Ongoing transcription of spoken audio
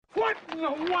in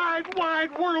the wide,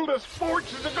 wide world of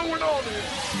sports is going on here?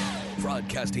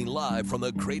 Broadcasting live from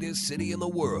the greatest city in the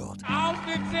world.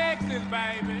 Austin, Texas,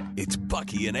 baby. It's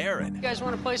Bucky and Erin. You guys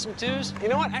want to play some twos? You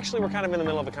know what? Actually, we're kind of in the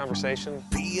middle of a conversation.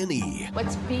 B&E.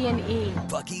 What's B&E?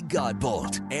 Bucky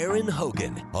Godbolt, Erin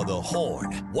Hogan on the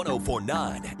Horn,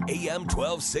 104.9 AM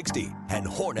 1260 and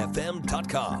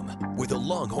hornfm.com, where the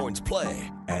Longhorns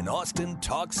play and Austin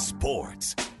talks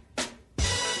sports.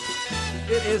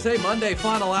 It is a Monday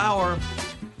final hour.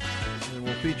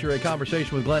 We'll feature a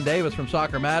conversation with Glenn Davis from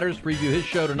Soccer Matters, preview his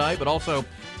show tonight, but also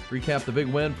recap the big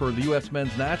win for the U.S.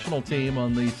 men's national team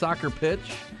on the soccer pitch.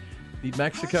 Beat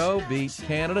Mexico, beat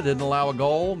Canada, didn't allow a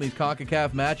goal in these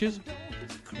CONCACAF matches.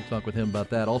 We'll talk with him about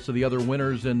that. Also, the other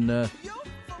winners in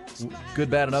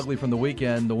good, bad, and ugly from the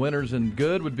weekend. The winners in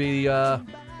good would be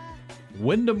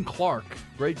Wyndham Clark.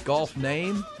 Great golf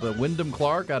name, but Wyndham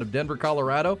Clark out of Denver,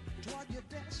 Colorado.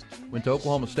 Went to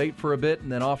Oklahoma State for a bit and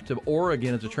then off to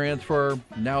Oregon as a transfer.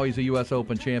 Now he's a U.S.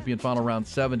 Open champion, final round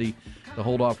 70 to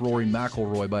hold off Rory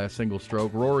McIlroy by a single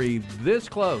stroke. Rory this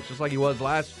close, just like he was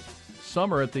last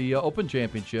summer at the Open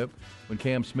Championship when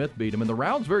Cam Smith beat him. And the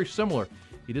round's very similar.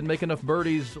 He didn't make enough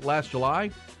birdies last July,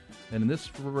 and in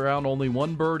this round only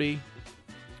one birdie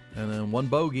and then one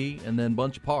bogey and then a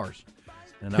bunch of pars.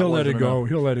 And he'll let it go.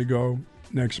 He'll let it go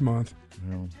next month.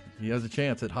 Well, he has a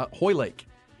chance at Hoylake.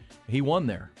 He won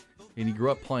there. And he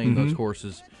grew up playing those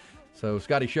courses. So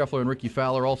Scotty Scheffler and Ricky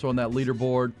Fowler also on that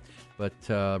leaderboard.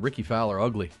 But Ricky Fowler,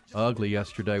 ugly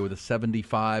yesterday with a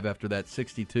 75 after that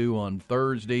 62 on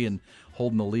Thursday and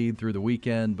holding the lead through the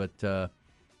weekend. But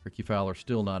Ricky Fowler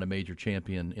still not a major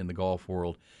champion in the golf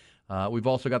world. We've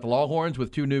also got the Longhorns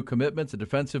with two new commitments, a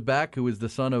defensive back who is the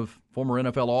son of former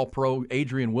NFL All-Pro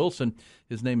Adrian Wilson.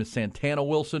 His name is Santana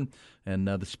Wilson. And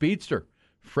the speedster,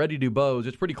 Freddie Dubose.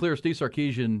 It's pretty clear Steve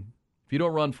Sarkisian, if you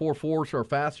don't run 4.4 or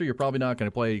faster, you're probably not going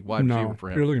to play wide receiver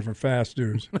for him. You're looking for fast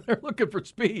dudes. They're looking for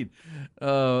speed.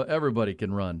 Everybody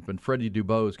can run, but Freddie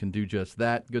Dubose can do just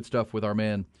that. Good stuff with our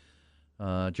man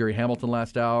Jerry Hamilton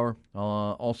last hour.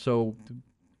 Also,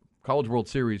 College World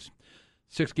Series,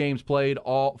 6 games played,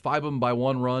 all 5 of them by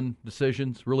one-run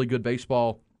decisions. Really good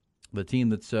baseball. The team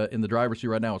that's in the driver's seat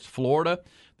right now is Florida.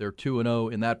 They're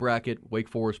 2-0 in that bracket. Wake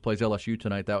Forest plays LSU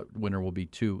tonight. That winner will be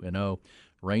 2-0.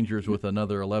 Rangers with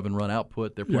another 11-run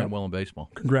output. They're playing well in baseball.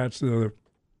 Congrats to the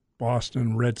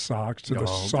Boston Red Sox, to the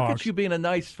Sox. Look at you being a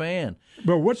nice fan.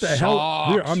 But what the hell?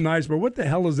 Sox. I'm nice, but what the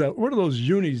hell is that? What are those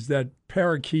unis, that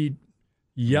parakeet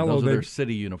yellow? Those are their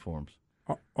city uniforms.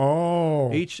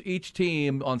 Oh. Each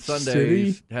team on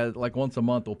Sundays has, like once a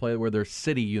month, will play wear their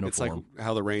city uniform. It's like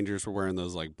how the Rangers were wearing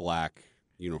those like black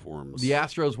uniforms. The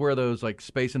Astros wear those like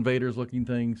Space Invaders looking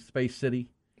things, Space City.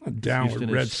 Down with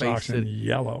Red Sox in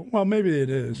yellow. Well, maybe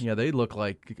it is. Yeah, they look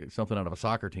like something out of a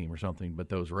soccer team or something, but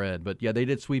those red. But, yeah, they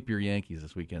did sweep your Yankees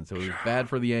this weekend, so it was bad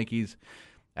for the Yankees.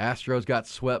 Astros got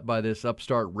swept by this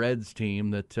upstart Reds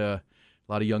team that a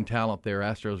lot of young talent there.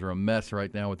 Astros are a mess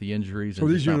right now with the injuries. So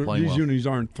these unis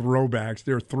aren't throwbacks.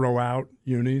 They're throw-out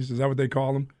unis. Is that what they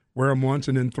call them? Wear them once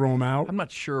and then throw them out? I'm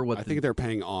not sure what I think they're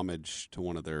paying homage to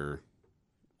one of their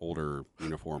older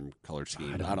uniform color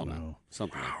scheme. I don't know.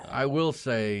 Something like that. I will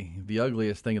say the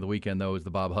ugliest thing of the weekend, though, is the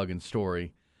Bob Huggins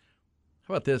story.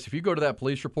 How about this? If you go to that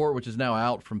police report, which is now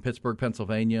out from Pittsburgh,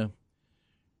 Pennsylvania,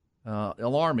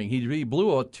 alarming. He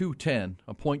blew a 210,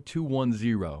 a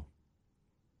 .210,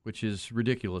 which is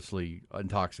ridiculously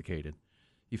intoxicated.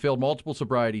 He failed multiple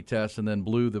sobriety tests and then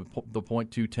blew the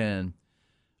 .210.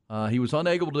 He was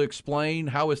unable to explain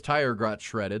how his tire got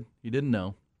shredded. He didn't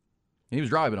know. And he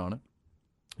was driving on it.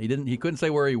 He couldn't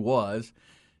say where he was.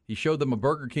 He showed them a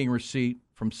Burger King receipt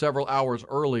from several hours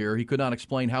earlier. He could not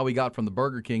explain how he got from the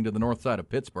Burger King to the north side of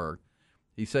Pittsburgh.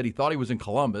 He said he thought he was in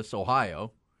Columbus,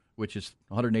 Ohio, which is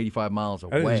 185 miles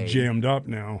away. That is jammed up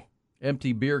now.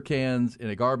 Empty beer cans in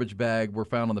a garbage bag were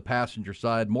found on the passenger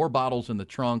side. More bottles in the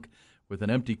trunk with an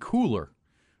empty cooler.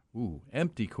 Ooh,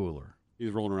 empty cooler.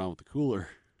 He's rolling around with the cooler.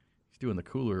 He's doing the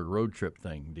cooler road trip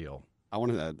thing deal. I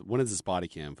wanted that. When is this body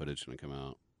cam footage going to come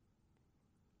out?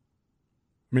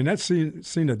 I mean, that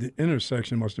scene at the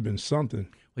intersection must have been something.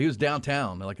 Well, he was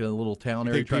downtown, like in a little town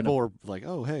area. I think people were like,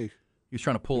 oh, hey. He was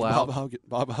trying to pull out.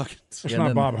 Bob Huggins. That's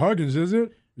not Bob Huggins, is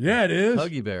it? Yeah, it is.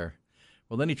 Huggy Bear.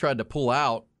 Well, then he tried to pull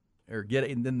out or get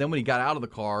it. And then when he got out of the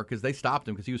car, because they stopped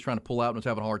him because he was trying to pull out and was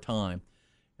having a hard time.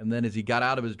 And then as he got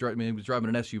out of his he was driving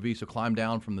an SUV, so climbed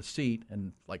down from the seat.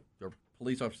 And like the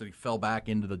police officer, he fell back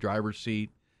into the driver's seat,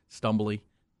 stumbly.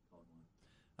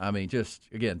 I mean, just,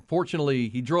 again, fortunately,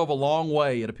 he drove a long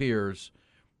way, it appears,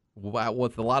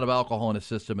 with a lot of alcohol in his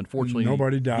system. And fortunately,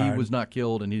 nobody died. He was not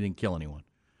killed and he didn't kill anyone.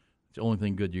 It's the only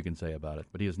thing good you can say about it.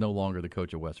 But he is no longer the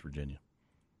coach of West Virginia.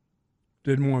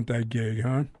 didn't want that gig,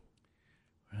 huh?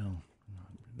 Well,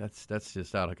 that's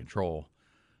just out of control.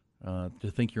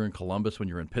 To think you're in Columbus when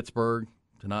you're in Pittsburgh,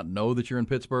 to not know that you're in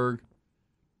Pittsburgh,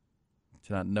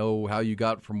 to not know how you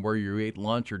got from where you ate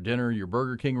lunch or dinner, your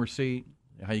Burger King receipt,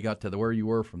 how you got to where you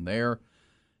were from there.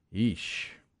 Yeesh.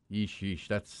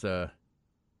 That's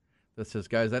says,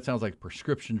 guys, that sounds like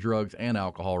prescription drugs and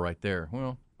alcohol right there.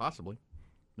 Well, possibly.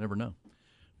 Never know.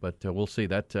 But we'll see.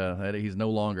 That he's no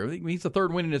longer. He's the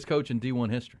third winningest coach in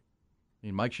D1 history. I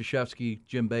mean, Mike Krzyzewski,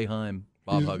 Jim Boeheim,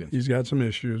 Bob Huggins. He's got some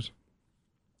issues.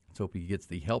 Let's hope he gets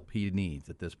the help he needs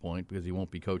at this point, because he won't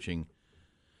be coaching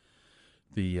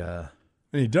the and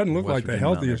he doesn't look West like the Virginia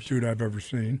healthiest Mountaineers. dude I've ever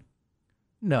seen.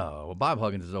 No, Bob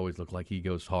Huggins has always looked like he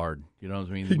goes hard. You know what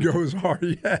I mean? He goes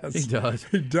hard, yes. He does.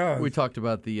 He does. We talked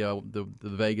about the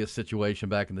Vegas situation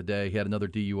back in the day. He had another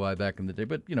DUI back in the day,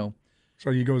 but,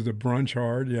 So he goes to brunch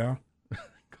hard, yeah.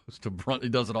 goes to brunch. He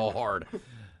does it all hard.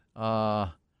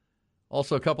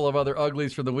 Also, a couple of other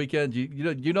uglies from the weekend.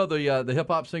 You know the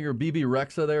hip-hop singer BB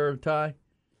Rexa there, Ty?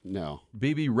 No.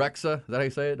 BB Rexa. Is that how you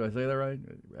say it? Do I say that right?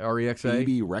 R-E-X-A?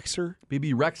 BB Rexer?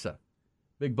 BB Rexa.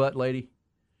 Big butt lady.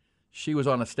 She was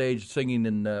on a stage singing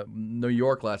in New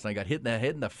York last night. Got hit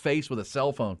in the face with a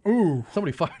cell phone. Ooh.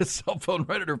 Somebody fired a cell phone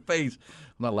right at her face.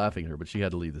 I'm not laughing at her, but she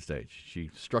had to leave the stage. She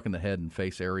struck in the head and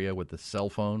face area with the cell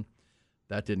phone.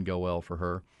 That didn't go well for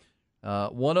her.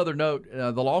 One other note,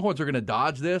 the Longhorns are going to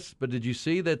dodge this, but did you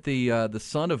see that the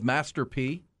son of Master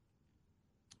P?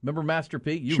 Remember Master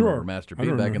P? You Sure. remember Master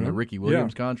P back in the Ricky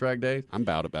Williams contract days? I'm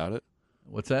bowed about it.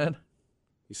 What's that?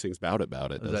 He sings bowed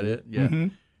about it. Is doesn't that it? Yeah. Mm-hmm.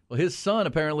 Well, his son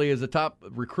apparently is a top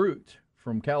recruit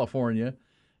from California,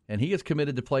 and he is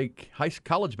committed to play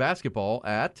college basketball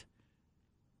at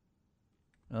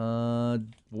the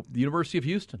University of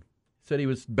Houston. Said he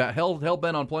was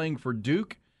hell-bent on playing for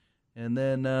Duke, and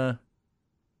then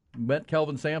met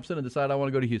Kelvin Sampson and decided, I want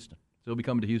to go to Houston. So he'll be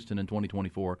coming to Houston in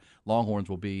 2024. Longhorns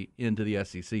will be into the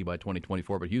SEC by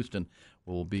 2024, but Houston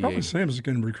will be Kelvin Sampson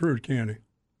can recruit, can't he?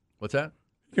 What's that?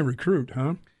 He can recruit,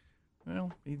 huh?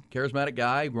 Well, he's a charismatic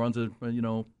guy. Runs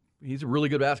he's a really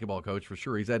good basketball coach for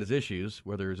sure. He's had his issues,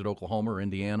 whether he's at Oklahoma or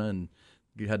Indiana, and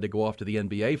he had to go off to the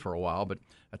NBA for a while, but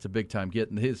that's a big-time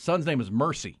get. And his son's name is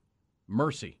Mercy.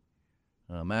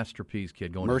 Master P's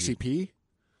kid going Mercy to P?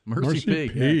 Mercy P.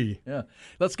 P. Yeah.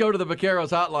 Let's go to the Vaqueros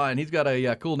hotline. He's got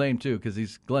a cool name, too, because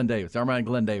he's Glenn Davis, our man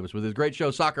Glenn Davis, with his great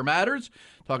show, Soccer Matters,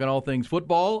 talking all things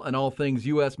football and all things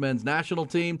U.S. men's national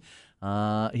team.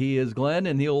 He is Glenn,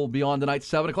 and he'll be on tonight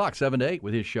 7 o'clock, 7 to 8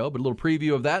 with his show. But a little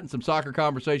preview of that and some soccer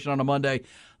conversation on a Monday.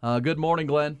 Good morning,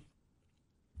 Glenn.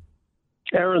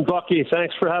 Erin, Bucky,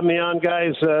 thanks for having me on,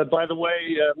 guys. By the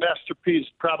way, Master P is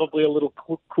probably a little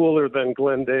cooler than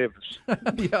Glenn Davis.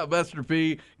 Yeah, Master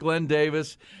P, Glenn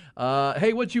Davis.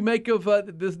 Hey, what'd you make of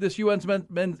this U.S.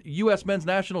 men's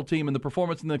national team and the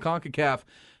performance in the CONCACAF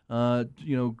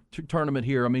tournament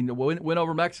here? I mean, win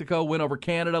over Mexico, win over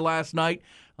Canada last night.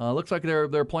 Looks like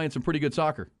they're playing some pretty good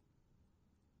soccer.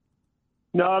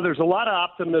 No, there's a lot of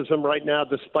optimism right now,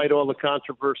 despite all the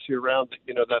controversy around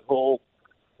that whole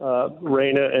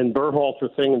Reyna and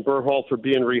Berhalter thing, and Berhalter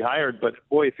being rehired. But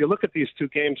boy, if you look at these two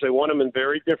games, they won them in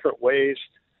very different ways.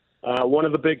 One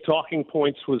of the big talking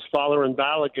points was Folarin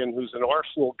Balogun, who's an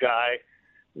Arsenal guy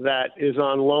that is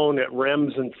on loan at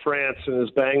Reims in France and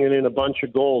is banging in a bunch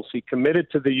of goals. He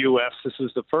committed to the U.S. This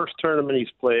is the first tournament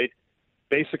he's played.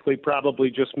 Basically,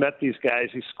 probably just met these guys.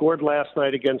 He scored last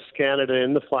night against Canada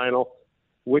in the final,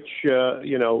 which, they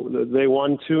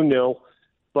won 2-0.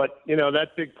 But, that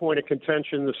big point of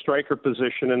contention, the striker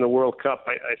position in the World Cup,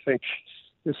 I think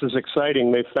this is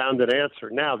exciting. They've found an answer.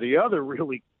 Now, the other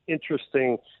really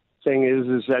interesting thing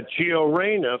is that Gio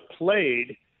Reyna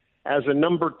played as a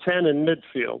number 10 in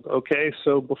midfield, okay?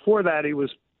 So before that,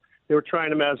 they were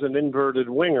trying him as an inverted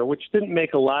winger, which didn't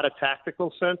make a lot of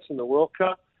tactical sense in the World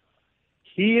Cup.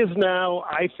 He is now,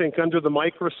 I think, under the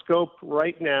microscope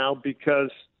right now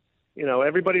because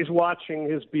everybody's watching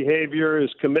his behavior,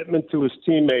 his commitment to his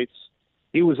teammates.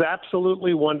 He was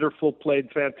absolutely wonderful, played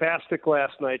fantastic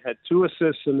last night, had 2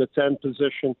 assists in the 10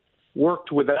 position,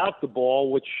 worked without the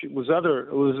ball, which was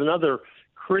another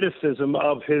criticism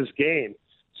of his game.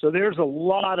 So there's a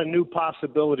lot of new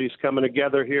possibilities coming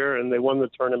together here, and they won the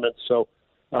tournament. So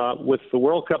with the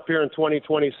World Cup here in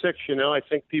 2026, I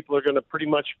think people are going to pretty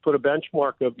much put a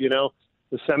benchmark of,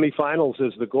 the semifinals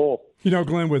is the goal.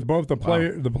 Glenn, with both the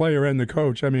player and the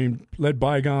coach, I mean, let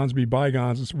bygones be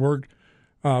bygones. It's worked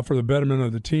for the betterment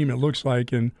of the team, it looks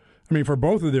like. And, I mean, for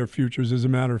both of their futures, as a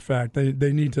matter of fact,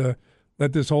 they need to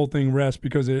let this whole thing rest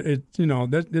because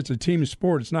it's a team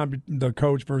sport. It's not the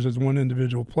coach versus one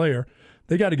individual player.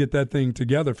 They got to get that thing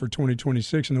together for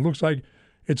 2026. And it looks like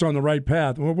it's on the right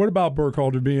path. Well, what about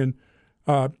Burkhalter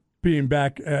being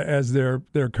back as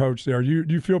their coach there? Do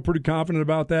you feel pretty confident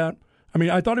about that? I mean,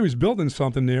 I thought he was building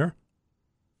something there.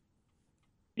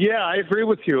 Yeah, I agree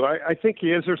with you. I think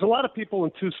he is. There's a lot of people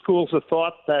in two schools of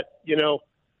thought that,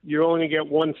 you only get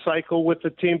one cycle with the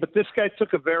team, but this guy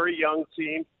took a very young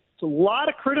team. It's a lot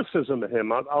of criticism of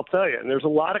him, I'll tell you, and there's a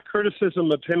lot of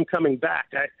criticism of him coming back.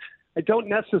 I don't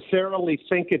necessarily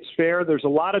think it's fair. There's a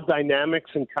lot of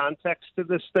dynamics and context to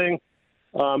this thing.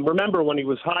 Remember, when he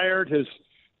was hired,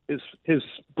 his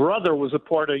brother was a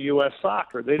part of U.S.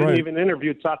 Soccer. They didn't even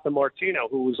interview Tata Martino,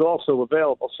 who was also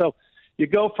available. So you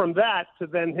go from that to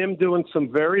then him doing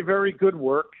some very, very good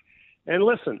work. And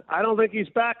listen, I don't think he's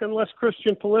back unless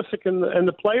Christian Pulisic and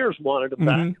the players wanted him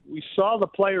back. We saw the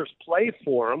players play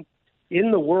for him in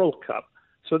the World Cup.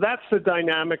 So that's the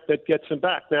dynamic that gets him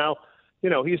back. Now,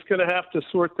 he's going to have to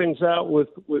sort things out with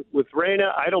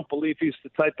Reyna. I don't believe he's the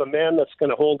type of man that's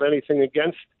going to hold anything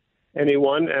against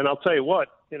anyone. And I'll tell you what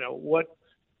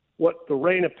the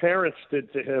Reyna parents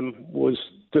did to him was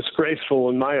disgraceful,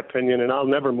 in my opinion, and I'll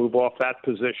never move off that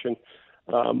position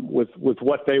with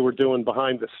what they were doing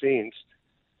behind the scenes.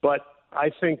 But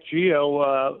I think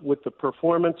Gio, with the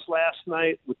performance last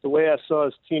night, with the way I saw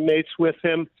his teammates with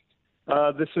him,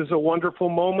 this is a wonderful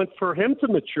moment for him to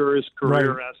mature his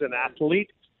career as an athlete.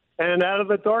 And out of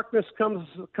the darkness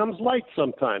comes light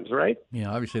sometimes, right?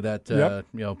 Yeah, obviously that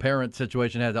parent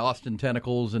situation had Austin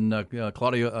tentacles and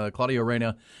Claudio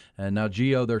Reyna, and now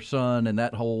Gio, their son, and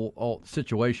that whole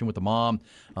situation with the mom,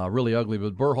 really ugly.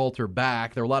 With Berhalter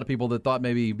back, there were a lot of people that thought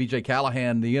maybe B.J.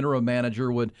 Callahan, the interim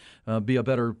manager, would be a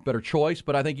better choice.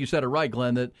 But I think you said it right,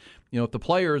 Glenn, that if the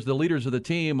players, the leaders of the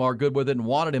team, are good with it and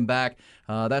wanted him back,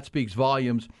 that speaks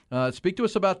volumes. Speak to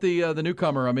us about the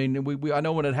newcomer. I mean, I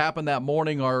know when it happened that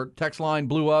morning, our text line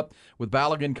blew up with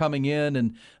Balogun coming in,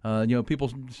 and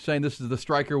people saying this is the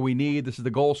striker we need. This is the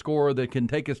goal scorer that can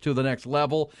take us to the next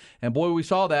level. And boy, we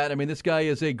saw that. I mean, this guy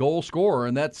is a goal scorer,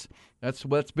 and that's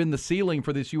what's been the ceiling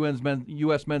for this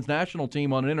U.S. men's national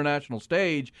team on an international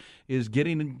stage, is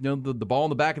getting the ball in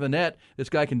the back of the net. This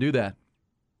guy can do that.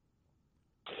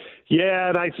 Yeah,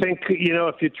 and I think,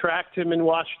 if you tracked him and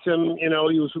watched him, he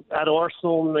was at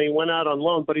Arsenal and they went out on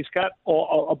loan, but he's got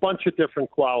a bunch of different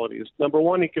qualities. Number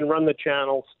one, he can run the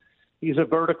channels. He's a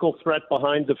vertical threat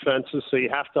behind defenses, so you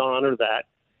have to honor that.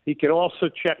 He can also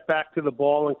check back to the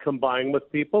ball and combine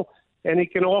with people. And he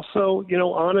can also,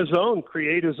 on his own,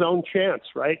 create his own chance,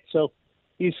 right? So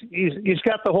he's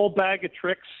got the whole bag of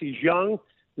tricks. He's young.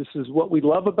 This is what we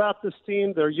love about this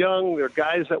team. They're young. They're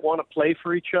guys that want to play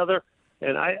for each other.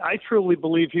 And I truly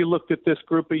believe he looked at this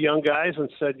group of young guys and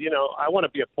said, I want to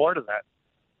be a part of that.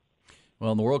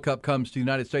 Well, the World Cup comes to the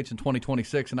United States in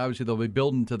 2026, and obviously they'll be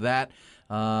building to that.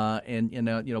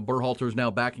 Berhalter is now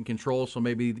back in control, so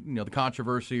maybe the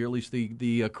controversy, or at least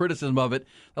the criticism of it,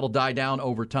 that'll die down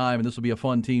over time, and this will be a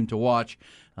fun team to watch.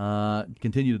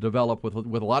 Continue to develop with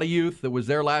a lot of youth that was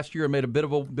there last year and made a bit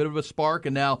of a spark,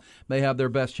 and now may have their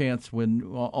best chance when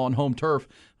on home turf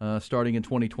starting in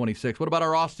 2026. What about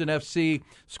our Austin FC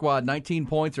squad? 19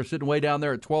 points. They're sitting way down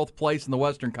there at 12th place in the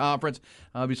Western Conference.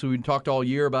 Obviously, we've talked all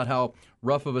year about how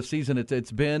rough of a season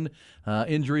it's been.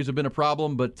 Injuries have been a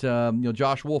problem, but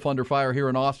Josh Wolf under fire here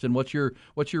in Austin. What's your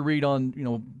read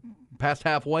on past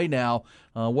halfway now?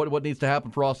 What needs to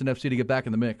happen for Austin FC to get back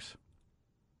in the mix?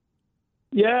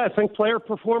 Yeah, I think player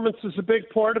performance is a big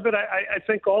part of it. I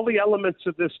think all the elements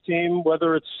of this team,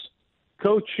 whether it's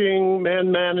coaching,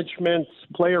 man management,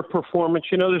 player performance,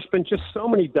 there's been just so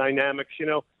many dynamics.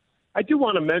 I do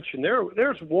want to mention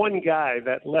there's one guy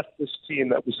that left this team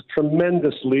that was a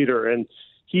tremendous leader, and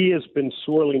he has been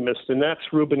sorely missed, and that's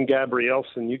Ruben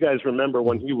Gabrielsen. You guys remember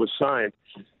when he was signed.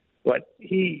 But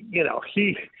he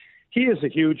is a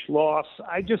huge loss.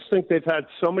 I just think they've had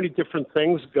so many different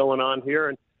things going on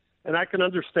here, and I can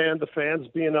understand the fans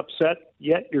being upset,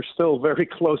 yet you're still very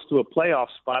close to a playoff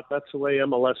spot. That's the way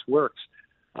MLS works.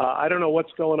 I don't know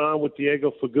what's going on with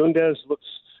Diego Fagundes. Looks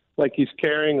like he's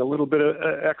carrying a little bit of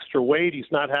extra weight.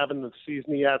 He's not having the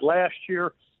season he had last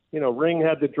year. Ring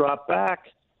had to drop back.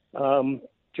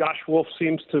 Josh Wolf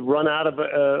seems to run out of,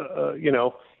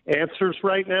 answers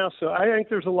right now. So I think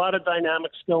there's a lot of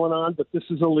dynamics going on, but this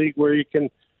is a league where you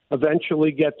can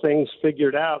eventually get things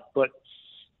figured out. But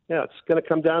yeah, it's going to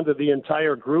come down to the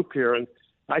entire group here. And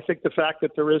I think the fact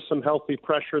that there is some healthy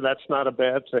pressure, that's not a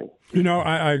bad thing.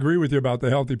 I agree with you about the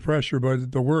healthy pressure,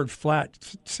 but the word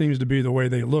flat seems to be the way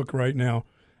they look right now,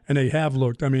 and they have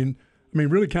looked. I mean,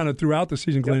 really kind of throughout the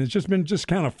season, Glenn, It's just been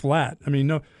kind of flat.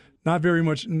 Not very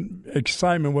much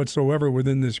excitement whatsoever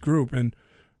within this group, and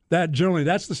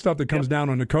that's the stuff that comes down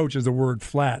on the coach is the word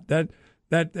flat.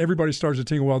 that everybody starts to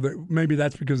think, well, maybe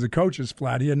that's because the coach is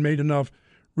flat. He hadn't made enough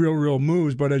real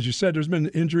moves. But as you said, there's been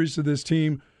injuries to this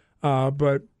team.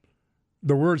 But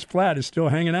the words flat is still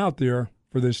hanging out there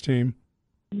for this team.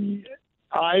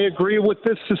 I agree with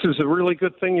this. This is a really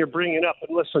good thing you're bringing up.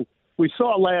 And listen, we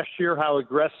saw last year how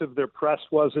aggressive their press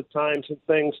was at times and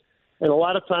things. And a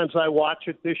lot of times I watch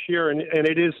it this year, and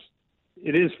it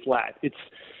is flat. It's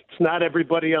not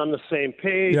everybody on the same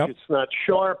page. Yep. It's not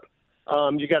sharp.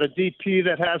 You got a DP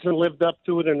that hasn't lived up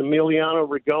to it, and Emiliano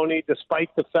Rigoni,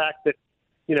 despite the fact that,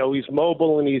 you know, he's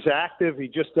mobile and he's active, he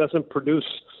just doesn't produce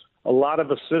a lot of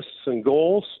assists and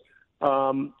goals.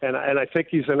 And I think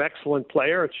he's an excellent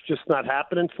player. It's just not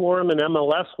happening for him in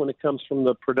MLS when it comes from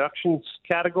the productions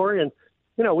category. And,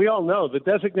 you know, we all know the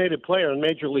designated player in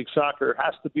Major League Soccer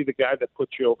has to be the guy that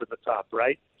puts you over the top,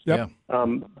 right? Yep.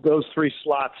 Yeah. Those three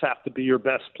slots have to be your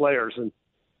best players. And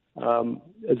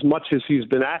as much as he's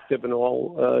been active and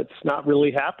all, it's not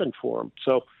really happened for him.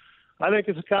 So I think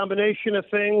it's a combination of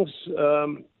things.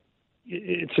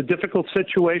 It's a difficult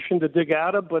situation to dig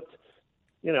out of, but,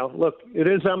 you know, look, it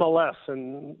is MLS,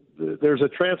 and there's a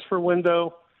transfer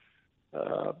window.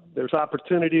 There's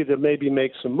opportunity to maybe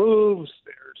make some moves.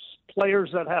 There's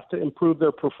players that have to improve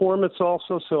their performance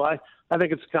also. So I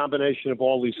think it's a combination of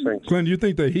all these things. Glenn, do you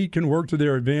think the Heat can work to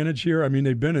their advantage here? I mean,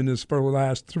 they've been in this for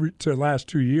the last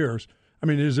 2 years. I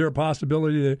mean, is there a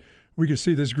possibility that we could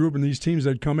see this group and these teams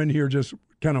that come in here just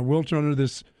kind of wilt under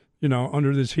this, you know,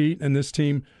 under this heat, and this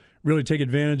team really take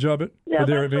advantage of it for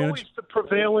their advantage? That's always the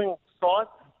prevailing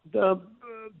thought,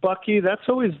 Bucky. That's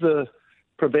always the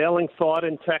prevailing thought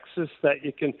in Texas, that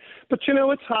you can. But, you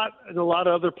know, it's hot in a lot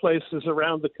of other places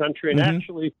around the country. And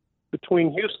actually,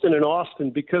 between Houston and Austin,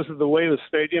 because of the way the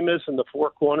stadium is and the four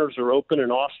corners are open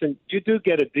in Austin, you do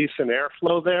get a decent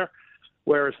airflow there.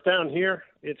 Whereas down here,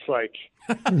 it's like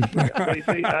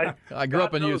I grew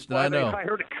up in Houston. I know. They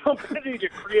hired a company to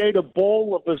create a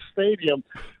bowl of a stadium,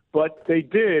 but they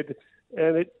did,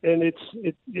 and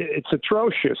it's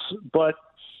atrocious. But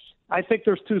I think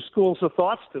there's two schools of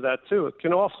thoughts to that too.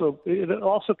 It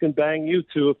also can bang you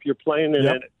too if you're playing in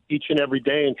it each and every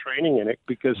day and training in it.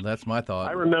 Because that's my thought.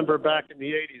 I remember back in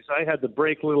the '80s, I had to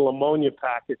break little ammonia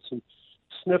packets and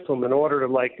sniff them in order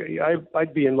to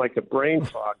I'd be in like a brain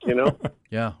fog, you know.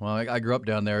 Yeah, well, I grew up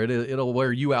down there. It'll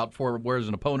wear you out for whereas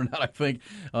an opponent out. I think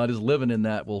just living in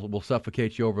that will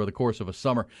suffocate you over the course of a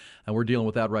summer, and we're dealing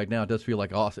with that right now. It does feel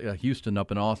like Houston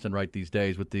up in Austin right these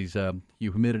days with these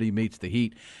humidity meets the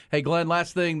heat. Hey, Glenn,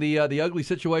 last thing, the ugly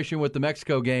situation with the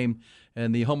Mexico game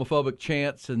and the homophobic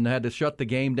chants, and had to shut the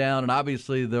game down, and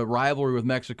obviously the rivalry with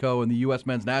Mexico and the U.S.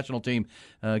 men's national team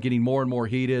getting more and more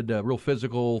heated, real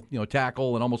physical,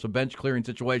 tackle and almost a bench clearing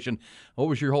situation. What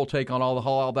was your whole take on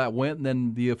all that went, and then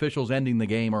the officials ending the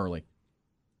game early?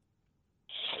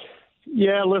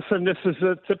 Yeah, listen, this is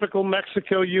a typical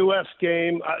Mexico-U.S.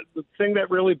 game. The thing that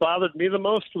really bothered me the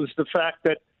most was the fact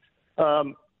that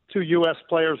two U.S.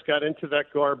 players got into that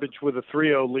garbage with a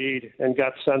 3-0 lead and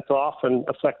got sent off and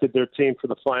affected their team for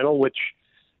the final, which,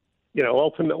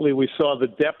 ultimately we saw the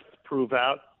depth prove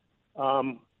out.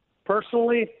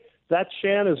 Personally, that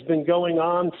chant has been going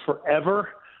on forever.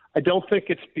 I don't think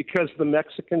it's because the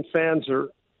Mexican fans are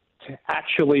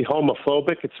actually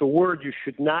homophobic. It's a word you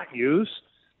should not use.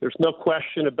 There's no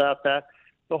question about that.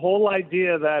 The whole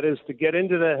idea of that is to get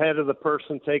into the head of the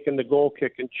person taking the goal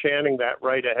kick and chanting that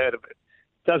right ahead of it.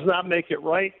 Does not make it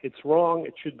right. It's wrong.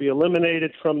 It should be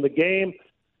eliminated from the game.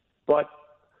 But,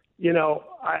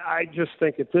 I just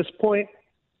think at this point,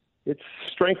 it's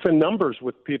strength in numbers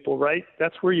with people, right?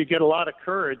 That's where you get a lot of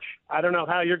courage. I don't know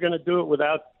how you're going to do it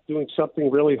without doing something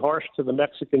really harsh to the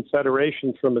Mexican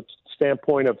Federation from its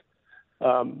standpoint of,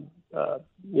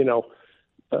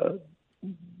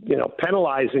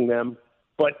 penalizing them.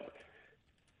 But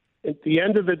at the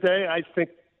end of the day, I think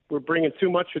we're bringing too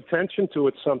much attention to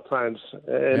it sometimes,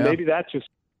 and maybe that just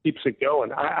keeps it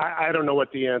going. I don't know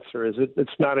what the answer is.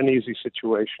 It's not an easy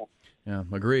situation. Yeah,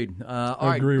 agreed. All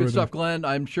right, good stuff, Glenn.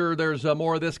 I'm sure there's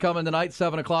more of this coming tonight,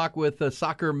 7 o'clock with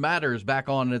Soccer Matters back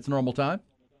on at its normal time.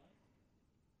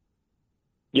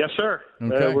 Yes, sir.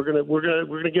 Okay. We're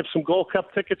gonna give some Gold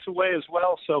Cup tickets away as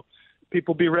well, so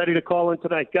people be ready to call in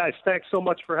tonight. Guys, thanks so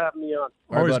much for having me on.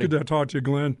 Always good to talk to you,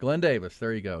 Glenn. Glenn Davis,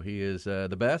 there you go. He is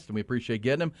the best, and we appreciate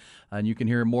getting him. And you can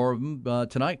hear more of him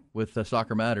tonight with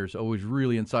Soccer Matters. Always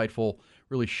really insightful,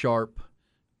 really sharp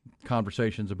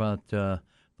conversations about the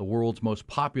world's most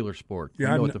popular sport.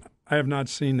 Yeah, I have not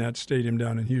seen that stadium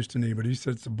down in Houston, but he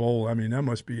said it's a bowl. I mean, that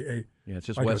must be it's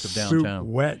just like west of downtown.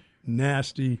 Wet,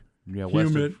 nasty. Yeah,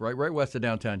 humid. right west of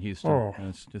downtown Houston. Oh.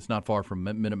 And it's not far from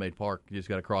Minute Maid Park. You just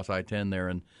got to cross I-10 there,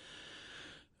 and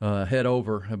head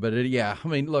over. But I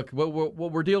mean, look, what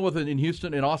we're dealing with in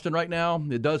Houston, in Austin right now,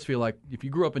 it does feel like if you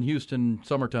grew up in Houston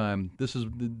summertime, this is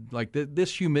like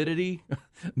this humidity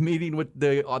meeting with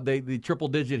the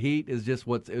triple-digit heat is just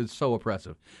it's so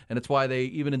oppressive. And it's why they,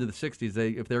 even into the 60s,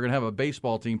 if they're going to have a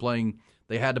baseball team playing,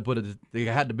 they had to build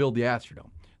the Astrodome.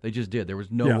 They just did. There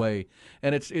was no way.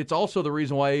 And it's also the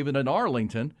reason why even in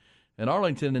Arlington,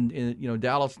 and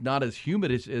Dallas, not as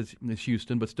humid as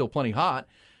Houston, but still plenty hot.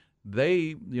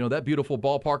 That beautiful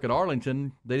ballpark at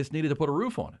Arlington, they just needed to put a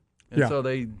roof on it. And so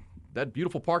that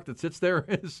beautiful park that sits there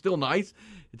is still nice.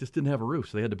 It just didn't have a roof,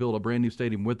 so they had to build a brand new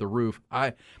stadium with the roof.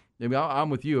 I'm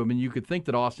with you. I mean, you could think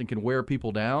that Austin can wear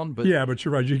people down, but but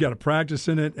you're right. You got to practice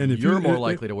in it, and if you're more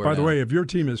likely to wear. By the way, if your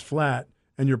team is flat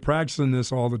and you're practicing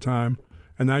this all the time,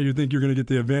 and now you think you're going to get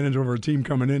the advantage over a team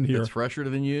coming in here, it's fresher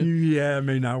than you. Yeah, it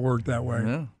may not work that way.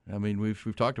 Yeah. I mean,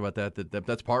 we've talked about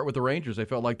that's part with the Rangers. They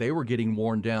felt like they were getting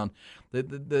worn down.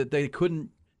 They couldn't.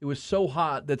 It was so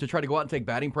hot that to try to go out and take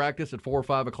batting practice at 4 or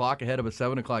 5 o'clock ahead of a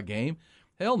 7 o'clock game.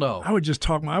 Hell no. I would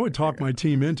talk my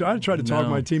team into. I'd try to talk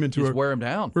my team into just wear them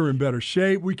down. We're in better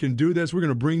shape. We can do this. We're going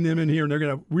to bring them in here,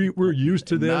 and we're used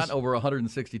to this. Not over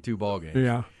 162 ball games.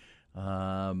 Yeah.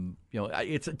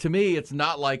 To me, it's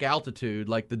not like altitude.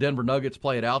 Like the Denver Nuggets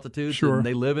play at altitude, sure. And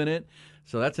they live in it.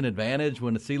 So that's an advantage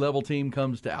when a sea level team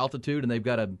comes to altitude, and they've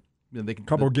got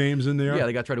couple games in there. Yeah,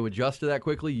 they got to try to adjust to that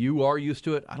quickly. You are used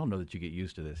to it. I don't know that you get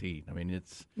used to this heat. I mean, it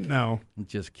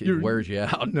just wears you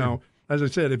out. No, as I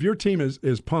said, if your team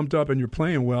is pumped up and you're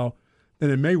playing well,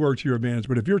 then it may work to your advantage.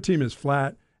 But if your team is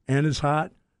flat and is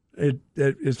hot,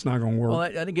 it's not going to work. Well,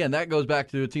 and again, that goes back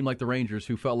to a team like the Rangers,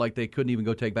 who felt like they couldn't even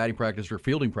go take batting practice or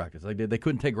fielding practice. They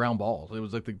couldn't take ground balls. It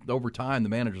was like over time, the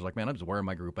manager's like, man, I'm just wearing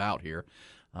my group out here.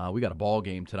 We got a ball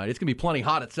game tonight. It's going to be plenty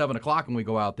hot at 7 o'clock when we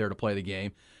go out there to play the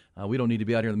game. We don't need to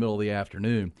be out here in the middle of the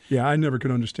afternoon. Yeah, I never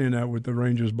could understand that with the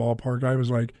Rangers ballpark. I was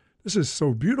like, this is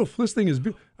so beautiful. This thing is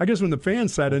beautiful. I guess when the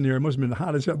fans sat in there, it must have been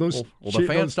hot as hell. The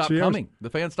fans stopped coming. The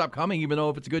fans stopped coming, even though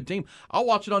if it's a good team. I'll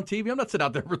watch it on TV. I'm not sitting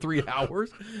out there for 3 hours.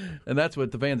 And that's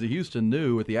what the fans of Houston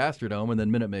knew with the Astrodome and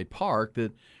then Minute Maid Park,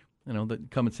 that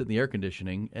come and sit in the air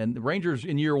conditioning. And the Rangers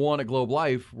in year one at Globe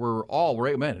Life were all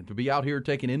right, man, to be out here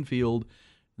taking infield in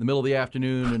the middle of the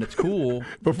afternoon and it's cool.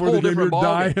 Before the game, you're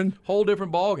dying. Whole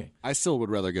different ball game. I still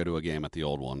would rather go to a game at the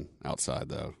old one outside,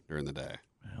 though, during the day.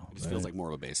 It just feels like more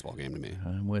of a baseball game to me.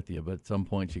 I'm with you, but at some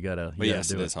point you gotta. But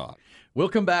yes, it is hot. We'll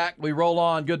come back. We roll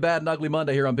on. Good, bad, and ugly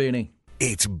Monday here on B&E.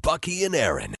 It's Bucky and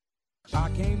Erin. I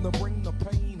came to bring the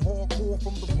pain, hardcore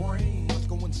from the brain. Let's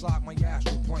go inside my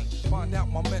astral plane, find out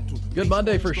my mental. Good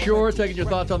Monday for sure. Taking your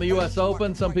thoughts on the U.S.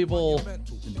 Open. Some people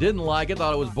didn't like it,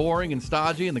 thought it was boring and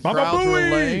stodgy, and the crowds were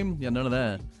lame. Yeah, none of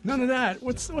that. None of that.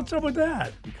 What's up with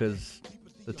that? Because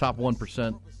the top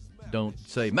 1% don't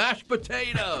say mashed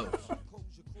potatoes.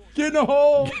 Get in the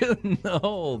hole. Get in the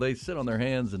hole. They sit on their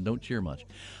hands and don't cheer much.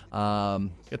 Got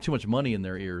too much money in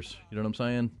their ears. You know what I'm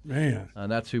saying? Man.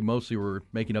 And that's who mostly were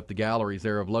making up the galleries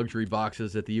there of luxury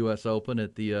boxes at the U.S. Open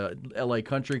at the L.A.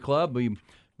 Country Club. We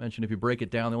mentioned if you break it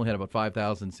down, they only had about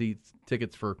 5,000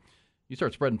 tickets for. You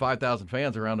start spreading 5,000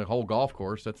 fans around the whole golf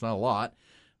course. That's not a lot.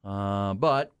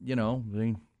 But,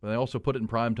 they also put it in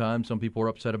prime time. Some people were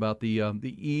upset about the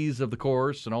ease of the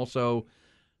course and also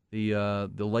the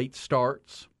late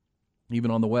starts, even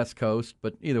on the West Coast.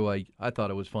 But either way, I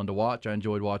thought it was fun to watch. I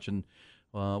enjoyed watching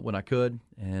when I could.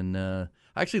 And I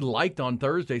actually liked on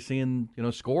Thursday seeing,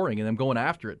 scoring and them going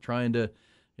after it, trying to,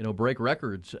 break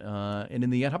records. And in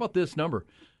the end, how about this number?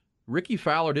 Ricky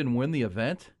Fowler didn't win the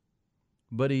event,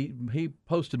 but he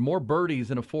posted more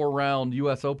birdies in a 4-round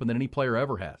U.S. Open than any player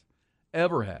ever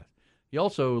has. He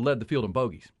also led the field in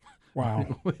bogeys. Wow.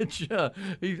 Which I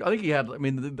think he had. I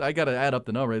mean, I got to add up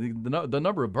the number. I think the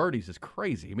number of birdies is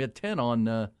crazy. He had 10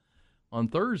 on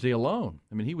Thursday alone.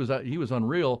 I mean, he was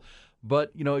unreal.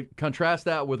 But contrast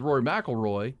that with Rory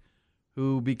McIlroy,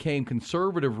 who became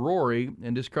conservative Rory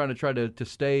and just kind of tried to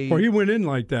stay. Well, he went in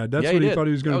like that. That's what he thought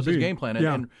he was going to be. That was his game plan.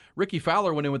 Yeah. And Ricky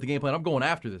Fowler went in with the game plan. I'm going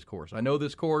after this course. I know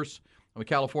this course. I'm a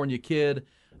California kid.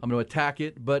 I'm going to attack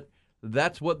it. But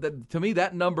that's to me,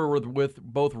 that number with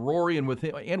both Rory and with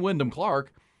him and Wyndham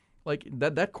Clark, like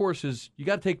that course is, you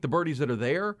got to take the birdies that are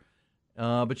there,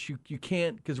 but you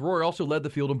can't, because Rory also led the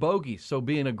field in bogeys. So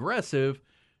being aggressive,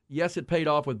 yes, it paid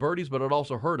off with birdies, but it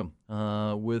also hurt him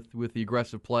with the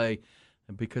aggressive play,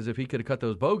 because if he could have cut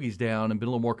those bogeys down and been a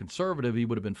little more conservative, he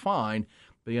would have been fine.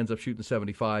 But he ends up shooting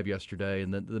 75 yesterday,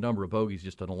 and the number of bogeys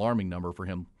just an alarming number for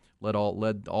him. Led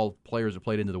all players that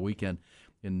played into the weekend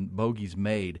in bogeys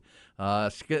made.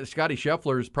 Scotty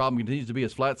Scheffler's problem continues to be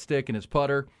his flat stick and his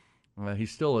putter.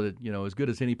 He's still as good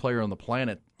as any player on the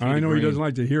planet. I know he doesn't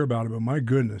like to hear about it, but my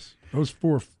goodness, those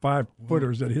 4 or 5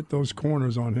 footers that hit those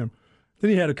corners on him. Then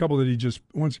he had a couple that he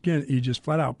just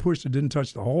flat out pushed and didn't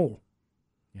touch the hole.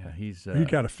 Yeah, he's. You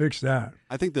got to fix that.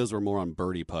 I think those were more on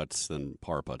birdie putts than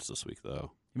par putts this week,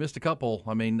 though. He missed a couple.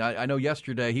 I mean, I know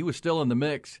yesterday he was still in the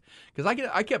mix because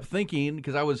I kept thinking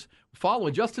because I was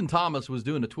following Justin Thomas was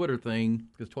doing a Twitter thing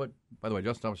because by the way,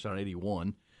 Justin Thomas shot an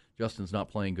 81. Justin's not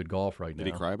playing good golf right now.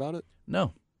 Did he cry about it?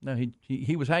 No.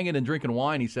 He was hanging and drinking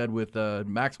wine. He said with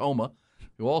Max Homa,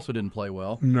 who also didn't play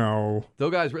well. No.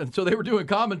 Those guys. So they were doing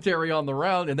commentary on the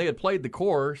round, and they had played the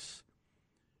course.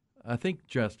 I think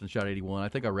Justin shot 81. I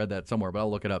think I read that somewhere, but I'll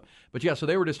look it up. But yeah, so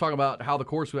they were just talking about how the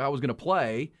course I was going to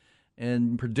play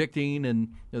and predicting, and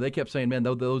they kept saying, man,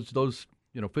 those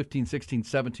 15, 16,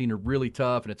 17 are really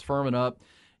tough, and it's firming up,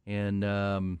 and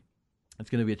it's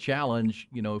going to be a challenge.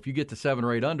 If you get to 7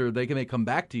 or 8 under, they may come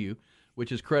back to you,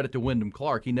 which is credit to Wyndham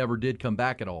Clark. He never did come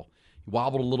back at all. He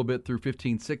wobbled a little bit through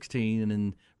 15, 16, and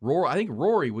then I think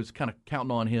Rory was kind of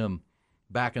counting on him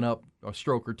backing up a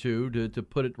stroke or two to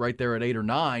put it right there at 8 or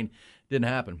 9. Didn't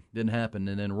happen. And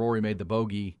then Rory made the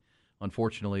bogey,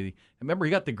 unfortunately. Remember,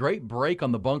 he got the great break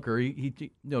on the bunker.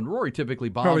 Rory typically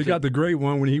bombs. Probably got the great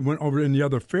one when he went over in the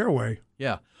other fairway.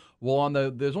 Yeah. Well,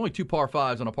 there's only 2 par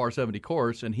 5s on a par 70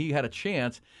 course, and he had a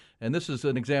chance. And this is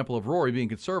an example of Rory being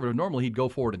conservative. Normally, he'd go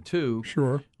for it in 2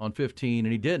 sure, on 15,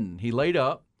 and he didn't. He laid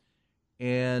up,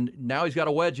 and now he's got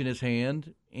a wedge in his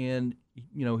hand. And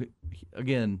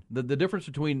again, the difference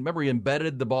between, remember, he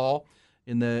embedded the ball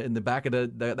in the back of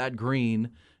that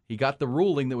green. He got the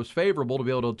ruling that was favorable to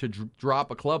be able to drop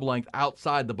a club length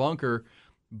outside the bunker,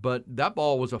 but that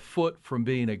ball was a foot from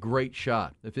being a great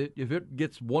shot. If it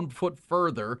gets 1 foot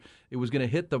further, it was going to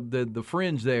hit the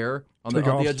fringe there on the edge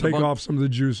of the bunker. Take off some of the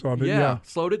juice off it. Yeah,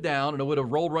 slowed it down, and it would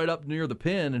have rolled right up near the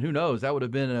pin, and who knows, that would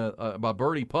have been a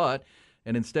birdie putt,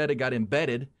 and instead it got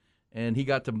embedded. And he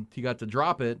got to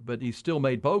drop it, but he still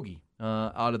made bogey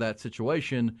out of that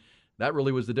situation. That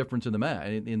really was the difference in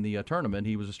the in the tournament.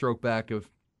 He was a stroke back of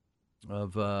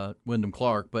Wyndham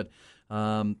Clark, but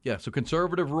so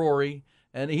conservative Rory,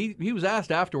 and he was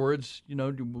asked afterwards,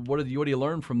 what do you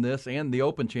learn from this and the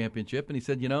Open Championship? And he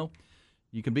said,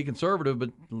 you can be conservative, but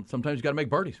sometimes you got to make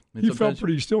birdies. He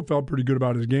still felt pretty good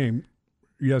about his game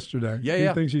yesterday. Yeah,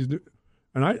 he thinks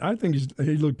and I think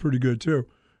he looked pretty good too.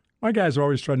 My guys are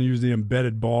always trying to use the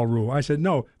embedded ball rule. I said,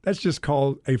 no, that's just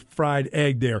called a fried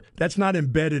egg there. That's not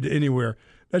embedded anywhere.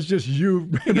 That's just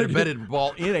you. Embedded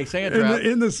ball in a sand trap.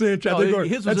 In the sand trap. No,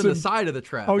 his was in the side of the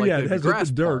trap. Oh, like yeah. The it has grass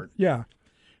the dirt. Part. Yeah.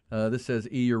 This says,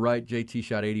 you're right. JT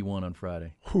shot 81 on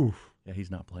Friday. Whew. Yeah,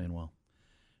 he's not playing well.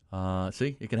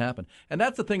 See, it can happen. And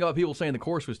that's the thing about people saying the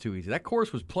course was too easy. That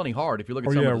course was plenty hard. If you look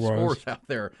at some of the scores out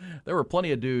there were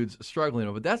plenty of dudes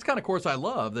struggling. But that's the kind of course I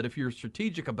love, that if you're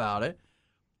strategic about it,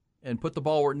 and put the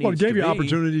ball where it needs to be. Well, it gave you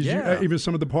opportunities. Yeah. Even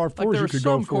some of the par 4s you could go for.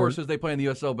 There are some courses they play in the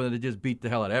U.S. Open that just beat the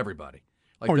hell out of everybody.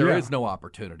 There is no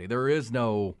opportunity. There is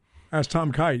no. Ask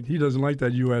Tom Kite. He doesn't like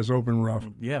that U.S. Open rough.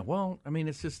 Yeah, well, I mean,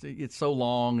 it's so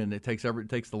long, and it takes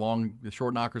the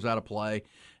short knockers out of play,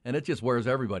 and it just wears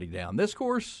everybody down. This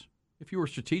course, if you were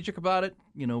strategic about it,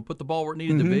 put the ball where it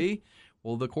needed to be,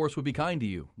 well, the course would be kind to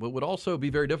you. But it would also be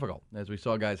very difficult, as we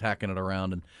saw guys hacking it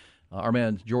around. And our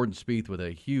man Jordan Spieth with a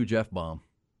huge F-bomb.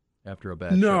 After a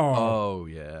bad trip. Oh,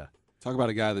 yeah. Talk about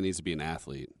a guy that needs to be an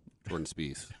athlete, Jordan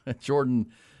Spieth.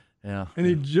 Jordan, yeah. And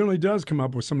he generally does come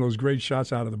up with some of those great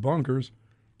shots out of the bunkers.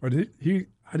 But I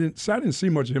didn't see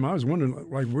much of him. I was wondering,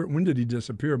 when did he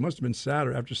disappear? It must have been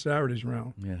after Saturday's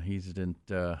round. Yeah, he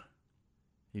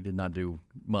did not do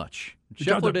much.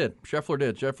 Scheffler did.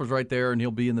 Scheffler's right there, and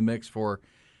he'll be in the mix for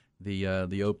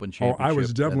the Open Championship. I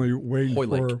was definitely waiting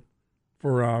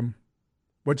for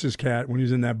what's his cat when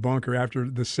he's in that bunker after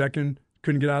the second,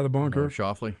 couldn't get out of the bunker.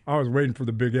 Schauffele. I was waiting for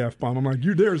the big F-bomb. I'm like,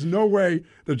 there's no way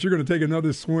that you're going to take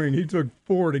another swing. He took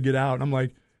 4 to get out. And I'm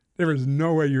like, there is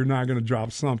no way you're not going to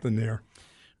drop something there.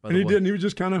 And he didn't. He was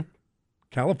just kind of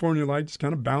California-like, just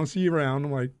kind of bouncy around.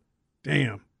 I'm like,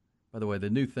 damn. By the way, the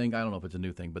new thing, I don't know if it's a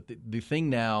new thing, but the thing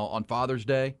now on Father's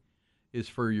Day is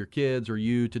for your kids or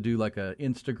you to do like an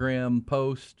Instagram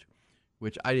post,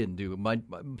 which I didn't do.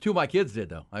 2 of my kids did,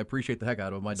 though. I appreciate the heck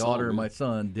out of it. My daughter and my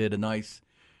son did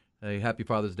a Happy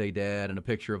Father's Day, Dad, and a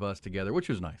picture of us together, which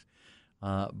was nice.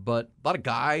 But a lot of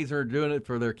guys are doing it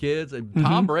for their kids. And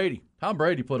Tom Brady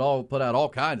put out all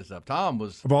kinds of stuff. Tom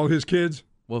was of all his kids.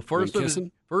 Well, first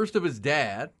of his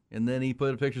dad, and then he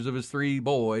put pictures of his 3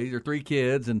 boys or 3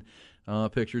 kids and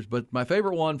pictures. But my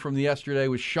favorite one from yesterday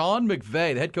was Sean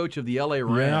McVay, the head coach of the L.A.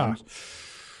 Rams. Yeah.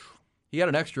 He had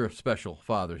an extra special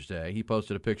Father's Day. He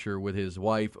posted a picture with his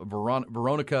wife,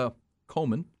 Veronica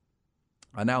Coleman,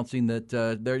 announcing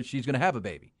that she's going to have a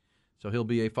baby. So he'll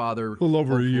be a father a little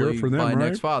over a year for them, by right?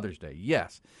 next Father's Day.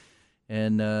 Yes.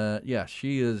 And,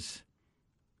 she was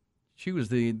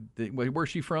where's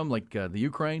she from? Like the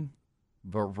Ukraine?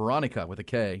 Veronica with a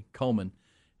K, Coleman.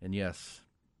 And, yes,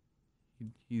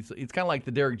 it's kind of like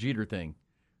the Derek Jeter thing.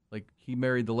 Like he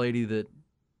married the lady that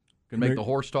can make the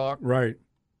horse talk. Right.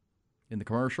 In the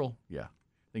commercial? Yeah.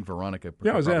 I think Veronica.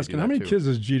 Yeah, I was asking, how many kids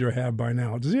does Jeter have by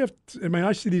now? Does he have?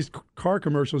 I see these car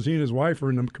commercials. He and his wife are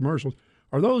in the commercials.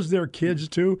 Are those their kids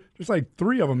too? There's like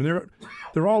 3 of them, and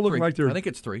they're all looking like they're. I think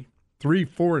it's 3,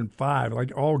 4, and 5,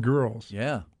 like all girls.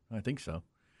 Yeah, I think so.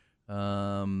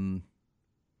 Because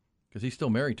he's still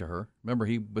married to her. Remember,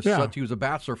 he was a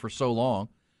bachelor for so long,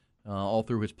 all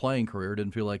through his playing career.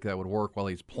 Didn't feel like that would work while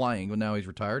he's playing, but now he's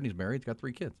retired and he's married. He's got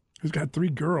 3 kids. He's got 3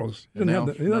 girls. He doesn't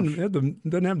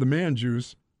have the man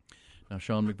juice. Now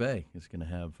Sean McVay is going to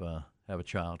have a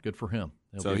child. Good for him.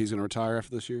 So he's going to retire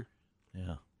after this year?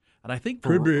 Yeah. And I think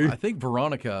Could be. I think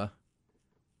Veronica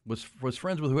was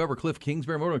friends with whoever Cliff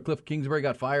Kingsbury. Remember when Cliff Kingsbury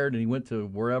got fired and he went to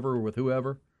wherever with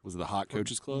whoever? Was it the Hot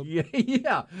Coaches Club?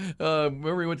 Yeah.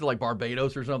 Remember he went to like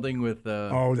Barbados or something with.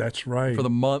 Oh, that's right. For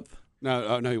the month.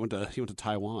 No, he went to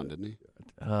Taiwan, didn't he?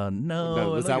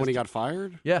 No. Was that when he got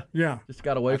fired? Yeah. Yeah. Just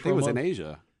got away from. I think it was in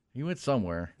Asia. He went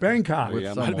somewhere. Bangkok. He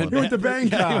went to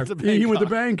Bangkok. He went to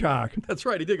Bangkok. That's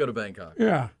right. He did go to Bangkok.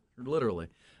 Yeah. Literally.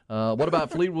 What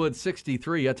about Fleetwood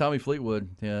 63? Yeah, Tommy Fleetwood.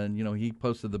 And, he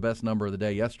posted the best number of the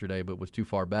day yesterday, but was too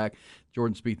far back.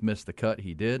 Jordan Spieth missed the cut.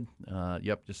 He did.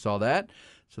 Just saw that.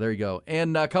 So there you go.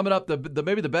 And coming up,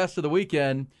 maybe the best of the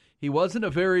weekend, he wasn't a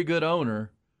very good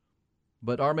owner,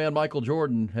 but our man Michael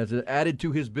Jordan has added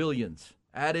to his billions.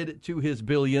 We'll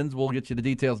get you the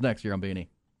details next year on Beanie.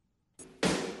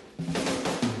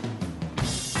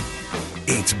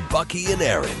 It's Bucky and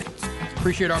Erin.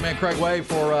 Appreciate our man Craig Way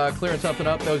for clearing something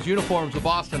up. Those uniforms the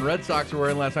Boston Red Sox were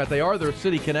wearing last night, they are their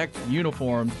City Connect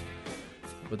uniforms.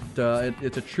 But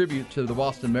it's a tribute to the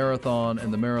Boston Marathon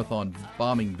and the marathon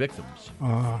bombing victims.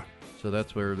 So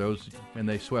that's where and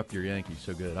they swept your Yankees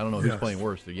so good. I don't know who's playing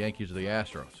worse, the Yankees or the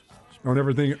Astros. Don't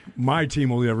ever think my team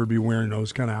will ever be wearing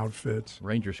those kind of outfits.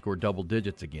 Rangers scored double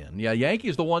digits again. Yeah,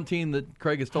 Yankees the one team that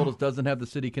Craig has told us doesn't have the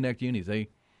City Connect unis. They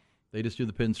just do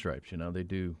the pinstripes, They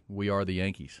do We Are the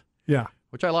Yankees. Yeah.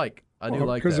 Which I like. I do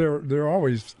like that.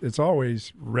 Because it's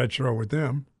always retro with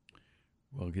them.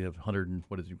 Well, you have how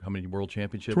many world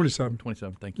championships? 27.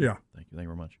 27. Thank you. Yeah. Thank you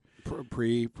very much.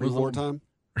 Pre-war time?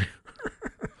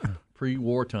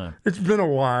 Pre-war time. It's been a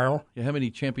while. Yeah, how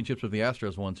many championships have the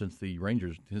Astros won since the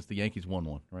Yankees won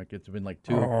one, right? It's been like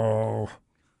 2. Oh.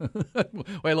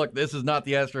 Wait, look, this is not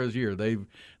the Astros' year.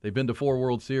 They've been to 4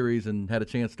 World Series and had a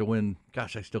chance to win.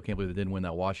 Gosh, I still can't believe they didn't win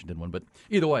that Washington one. But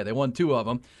either way, they won 2 of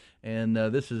them. And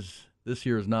this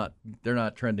year is not. They're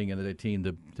not trending into a team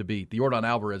to beat. The Yordan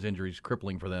Alvarez injury is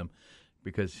crippling for them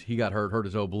because he got hurt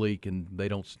his oblique, and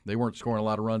they weren't scoring a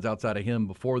lot of runs outside of him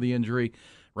before the injury.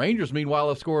 Rangers, meanwhile,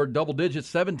 have scored double digits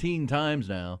 17 times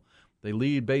now. They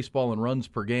lead baseball in runs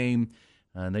per game,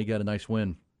 and they got a nice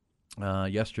win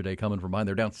yesterday coming from behind.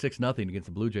 They're down 6-0 against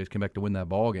the Blue Jays, came back to win that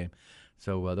ball game.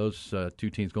 So those 2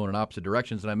 teams going in opposite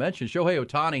directions. And I mentioned Shohei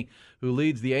Ohtani, who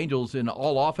leads the Angels in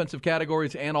all offensive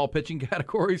categories and all pitching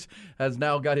categories, has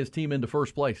now got his team into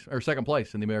second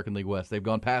place in the American League West. They've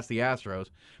gone past the Astros,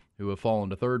 who have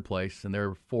fallen to 3rd place, and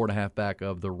they're 4.5 back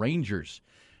of the Rangers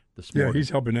this morning. Yeah,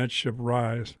 he's helping that ship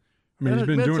rise. I mean, he's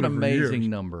been doing it for years. That's an amazing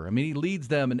number. I mean, he leads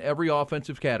them in every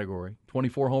offensive category,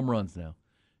 24 home runs now,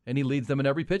 and he leads them in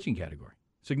every pitching category.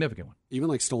 Significant one. Even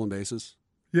like stolen bases?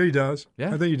 Yeah, he does. Yeah.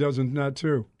 I think he does in that,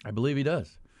 too. I believe he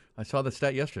does. I saw the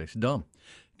stat yesterday. It's dumb.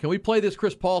 Can we play this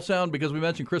Chris Paul sound? Because we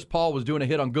mentioned Chris Paul was doing a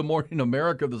hit on Good Morning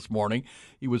America this morning.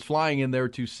 He was flying in there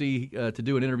to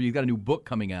do an interview. He's got a new book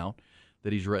coming out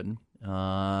that he's written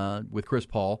with Chris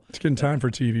Paul. It's getting time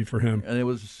for TV for him. And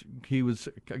he was,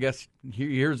 I guess,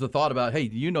 here's the thought about, hey,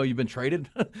 you've been traded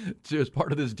as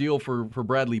part of this deal for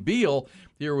Bradley Beal.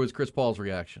 Here was Chris Paul's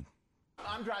reaction.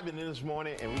 I'm driving in this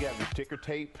morning, and we got the ticker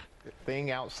tape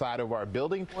thing outside of our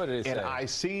building. What did it say? And I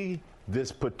see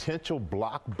this potential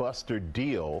blockbuster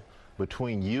deal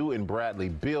between you and Bradley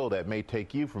Beal that may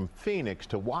take you from Phoenix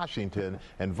to Washington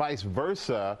and vice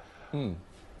versa.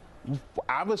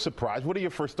 I was surprised. What are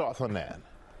your first thoughts on that?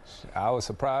 I was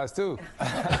surprised, too. I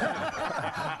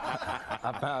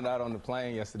found out on the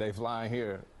plane yesterday flying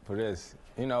here for this.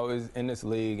 In this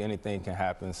league, anything can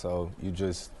happen, so you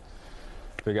just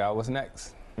figure out what's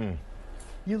next.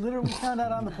 You literally found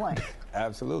out on the plane?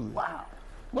 Absolutely. Wow.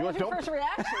 What was your first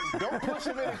reaction? Don't push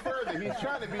him any further. He's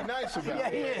trying to be nice about it. Yeah,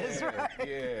 he is, right?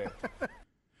 Yeah.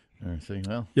 All right, see,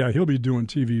 well. Yeah, he'll be doing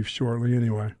TV shortly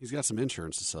anyway. He's got some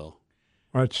insurance to sell.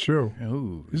 That's true.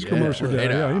 Ooh, He's a commercial guy. Hey,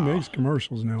 Yeah, he now. makes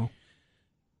commercials now.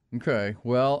 Okay.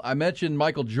 Well, I mentioned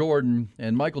Michael Jordan,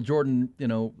 and Michael Jordan,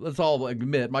 let's all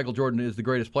admit Michael Jordan is the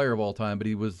greatest player of all time, but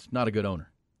he was not a good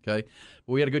owner. Okay.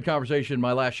 But we had a good conversation in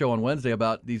my last show on Wednesday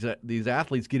about these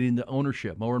athletes getting into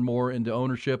ownership, more and more into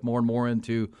ownership, more and more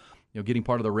into getting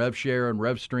part of the rev share and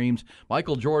rev streams.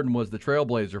 Michael Jordan was the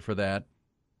trailblazer for that.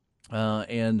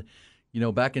 And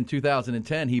back in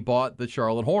 2010, he bought the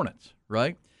Charlotte Hornets,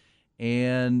 right?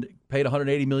 And paid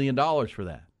 $180 million for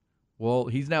that. Well,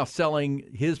 he's now selling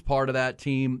his part of that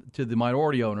team to the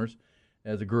minority owners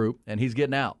as a group, and he's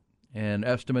getting out. And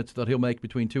estimates that he'll make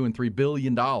between $2 and $3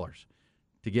 billion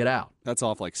to get out. That's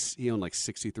off he owned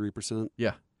 63%.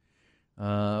 Yeah.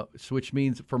 Which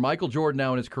means for Michael Jordan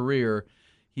now in his career,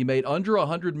 he made under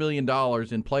 $100 million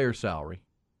in player salary.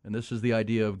 And this is the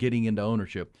idea of getting into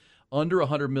ownership. Under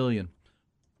 $100 million,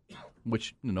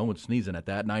 which no one's sneezing at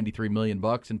that, $93 million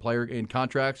in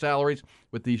contract salaries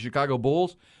with the Chicago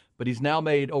Bulls. But he's now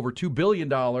made over $2 billion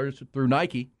through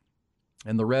Nike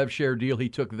and the rev share deal he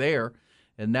took there.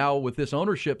 And now with this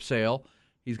ownership sale,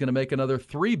 he's going to make another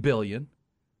 $3 billion.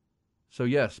 So,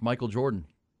 yes, Michael Jordan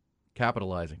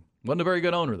capitalizing. Wasn't a very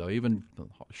good owner, though. Even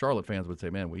Charlotte fans would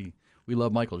say, man, we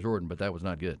love Michael Jordan, but that was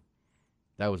not good.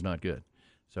 That was not good.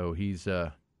 So he's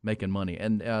making money.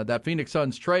 And that Phoenix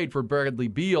Suns trade for Bradley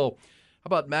Beal, how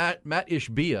about Matt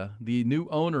Ishbia, the new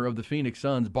owner of the Phoenix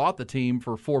Suns, bought the team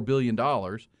for $4 billion,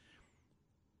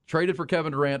 traded for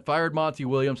Kevin Durant, fired Monty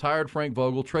Williams, hired Frank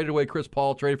Vogel, traded away Chris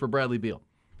Paul, traded for Bradley Beal.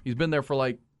 He's been there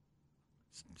for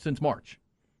since March.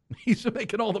 He's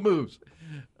making all the moves.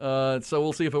 So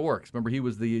we'll see if it works. Remember, he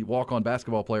was the walk-on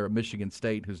basketball player at Michigan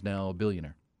State who's now a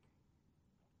billionaire.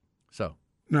 So.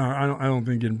 No, I don't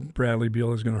think Bradley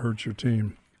Beal is going to hurt your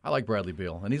team. I like Bradley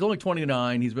Beal, and he's only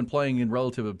 29. He's been playing in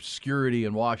relative obscurity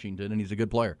in Washington, and he's a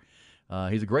good player.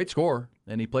 He's a great scorer,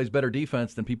 and he plays better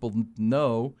defense than people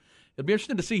know. It'd be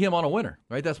interesting to see him on a winner,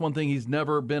 right? That's one thing. He's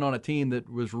never been on a team that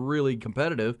was really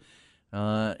competitive,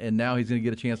 and now he's going to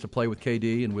get a chance to play with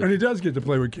KD. And he does get to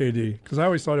play with KD, because I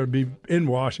always thought it would be in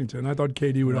Washington. I thought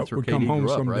KD would come home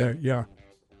someday. Right? Yeah.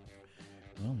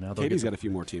 Well, now KD's got a few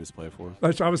more teams to play for.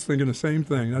 I was thinking the same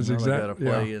thing. That's exactly. They got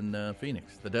to play in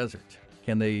Phoenix, the desert.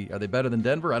 Are they better than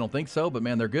Denver? I don't think so, but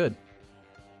man, they're good.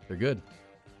 They're good.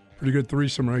 Pretty good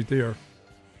threesome right there.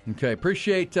 Okay,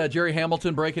 appreciate Jerry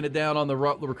Hamilton breaking it down on the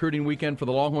recruiting weekend for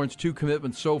the Longhorns. 2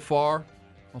 commitments so far.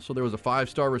 Also, there was a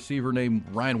 5-star receiver named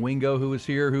Ryan Wingo who was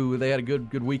here, who they had a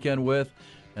good weekend with.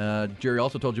 Jerry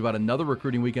also told you about another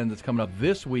recruiting weekend that's coming up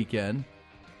this weekend.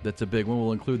 That's a big one.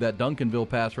 We'll include that Duncanville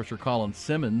pass rusher Colin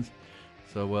Simmons.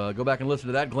 So go back and listen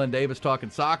to that. Glenn Davis talking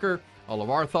soccer. All of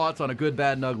our thoughts on a good,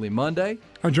 bad, and ugly Monday.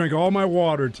 I drank all my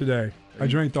water today. I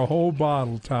drank the whole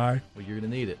bottle, Ty. Well, you're going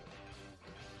to need it.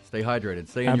 Stay hydrated.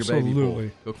 Stay in your baby pool.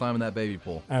 Go climb in that baby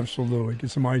pool. Absolutely. Get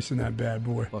some ice in that bad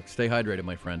boy. Look, stay hydrated,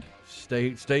 my friend.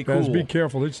 Stay cool. Guys, be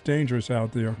careful. It's dangerous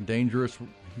out there. Dangerous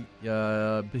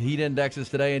heat indexes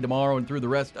today and tomorrow and through the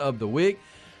rest of the week.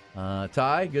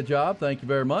 Ty, good job. Thank you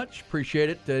very much. Appreciate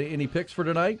it. Any picks for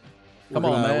tonight? Come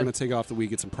on, man. We're going to take off the week,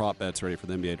 get some prop bets ready for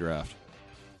the NBA draft.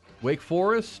 Wake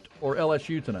Forest or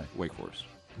LSU tonight? Wake Forest.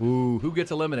 Ooh, who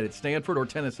gets eliminated, Stanford or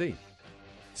Tennessee?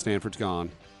 Stanford's gone.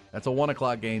 That's a 1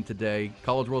 o'clock game today.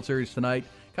 College World Series tonight.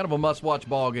 Kind of a must-watch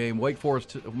ball game. Wake Forest,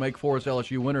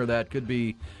 LSU winner of that could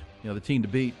be the team to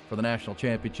beat for the national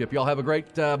championship. Y'all have a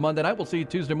great Monday night. We'll see you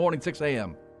Tuesday morning, 6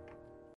 a.m.